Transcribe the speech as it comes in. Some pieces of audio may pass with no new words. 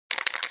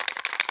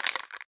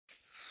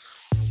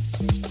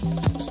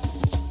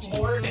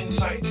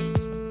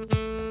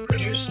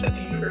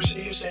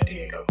University of San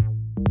Diego.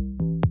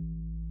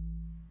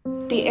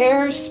 The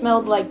air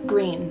smelled like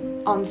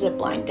green on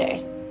zipline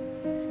day.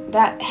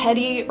 That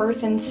heady,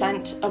 earthen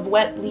scent of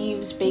wet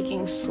leaves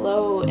baking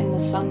slow in the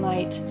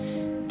sunlight.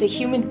 The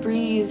humid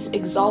breeze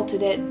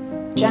exalted it,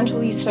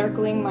 gently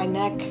circling my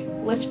neck,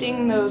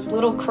 lifting those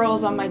little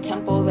curls on my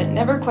temple that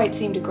never quite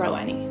seemed to grow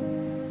any.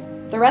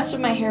 The rest of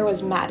my hair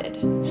was matted,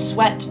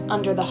 sweat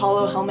under the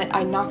hollow helmet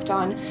I knocked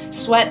on,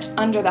 sweat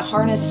under the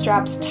harness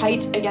straps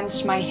tight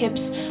against my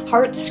hips,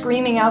 heart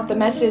screaming out the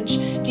message,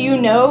 "Do you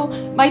know?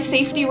 My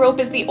safety rope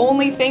is the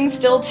only thing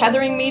still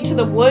tethering me to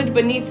the wood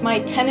beneath my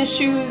tennis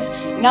shoes.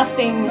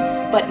 Nothing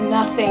but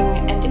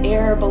nothing, and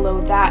air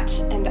below that,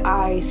 and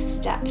I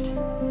stepped."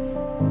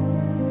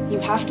 You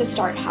have to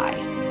start high.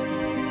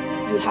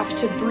 You have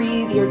to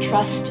breathe your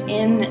trust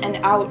in and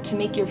out to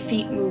make your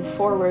feet move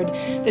forward.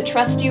 The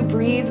trust you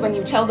breathe when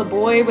you tell the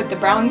boy with the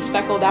brown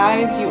speckled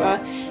eyes you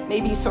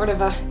maybe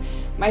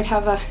might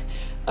have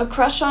a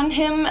crush on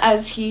him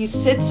as he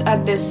sits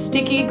at this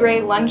sticky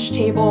gray lunch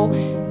table.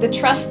 The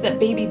trust that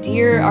baby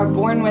deer are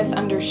born with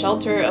under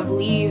shelter of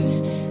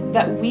leaves,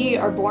 that we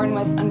are born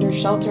with under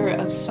shelter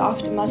of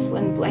soft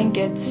muslin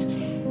blankets.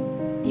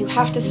 You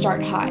have to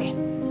start high.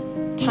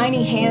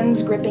 Tiny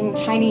hands gripping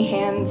tiny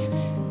hands,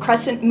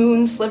 crescent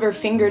moon sliver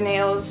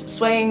fingernails,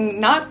 swaying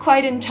not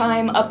quite in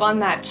time up on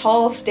that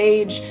tall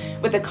stage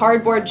with a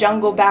cardboard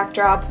jungle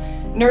backdrop,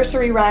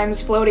 nursery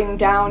rhymes floating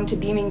down to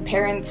beaming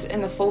parents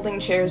in the folding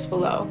chairs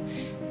below.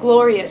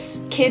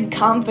 Glorious kid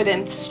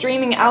confidence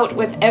streaming out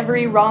with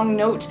every wrong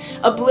note,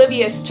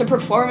 oblivious to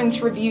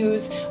performance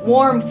reviews,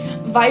 warmth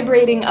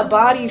vibrating a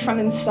body from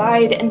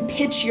inside, and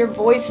pitch your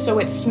voice so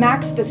it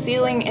smacks the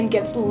ceiling and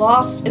gets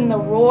lost in the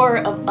roar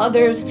of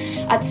others.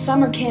 At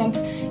summer camp,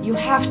 you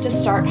have to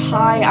start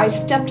high. I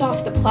stepped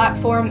off the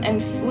platform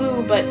and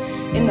flew, but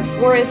in the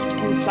forest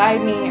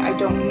inside me, I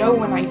don't know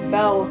when I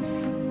fell.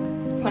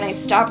 When I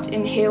stopped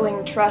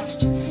inhaling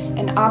trust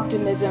and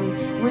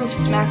optimism,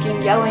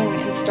 roof-smacking,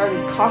 yelling, and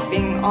started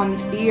coughing on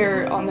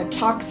fear, on the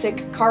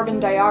toxic carbon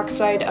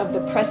dioxide of the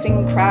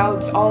pressing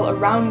crowds all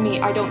around me,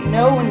 I don't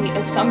know when the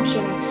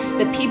assumption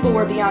that people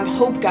were beyond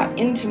hope got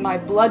into my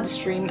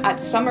bloodstream.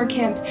 At summer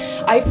camp,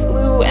 I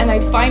flew and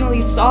I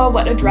finally saw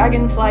what a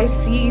dragonfly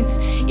sees.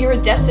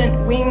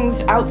 Iridescent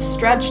wings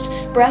outstretched,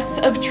 breath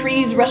of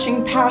trees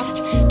rushing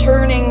past,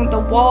 turning, the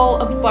wall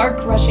of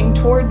bark rushing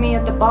toward me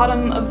at the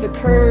bottom of the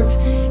curve.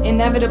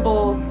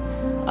 Inevitable,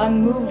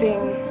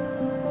 unmoving,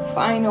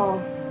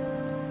 final,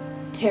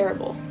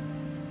 terrible.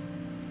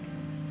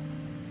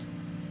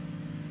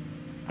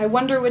 I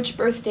wonder which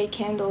birthday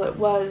candle it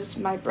was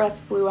my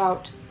breath blew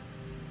out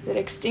that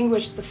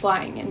extinguished the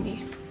flying in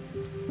me.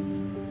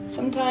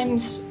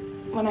 Sometimes,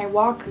 when I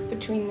walk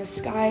between the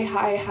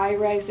sky-high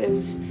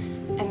high-rises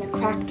and the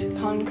cracked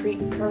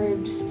concrete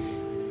curbs,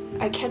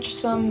 I catch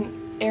some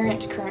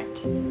errant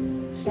current,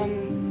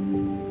 some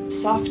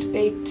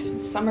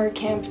soft-baked,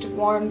 summer-camped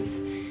warmth,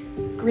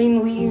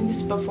 green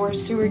leaves before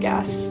sewer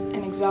gas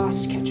and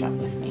exhaust catch up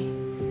with me.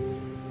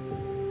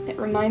 It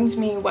reminds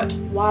me what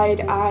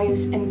wide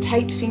eyes and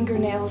tight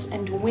fingernails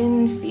and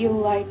wind feel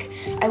like.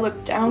 I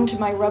look down to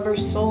my rubber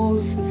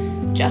soles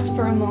just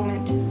for a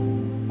moment,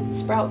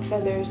 sprout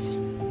feathers,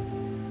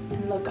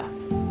 and look up.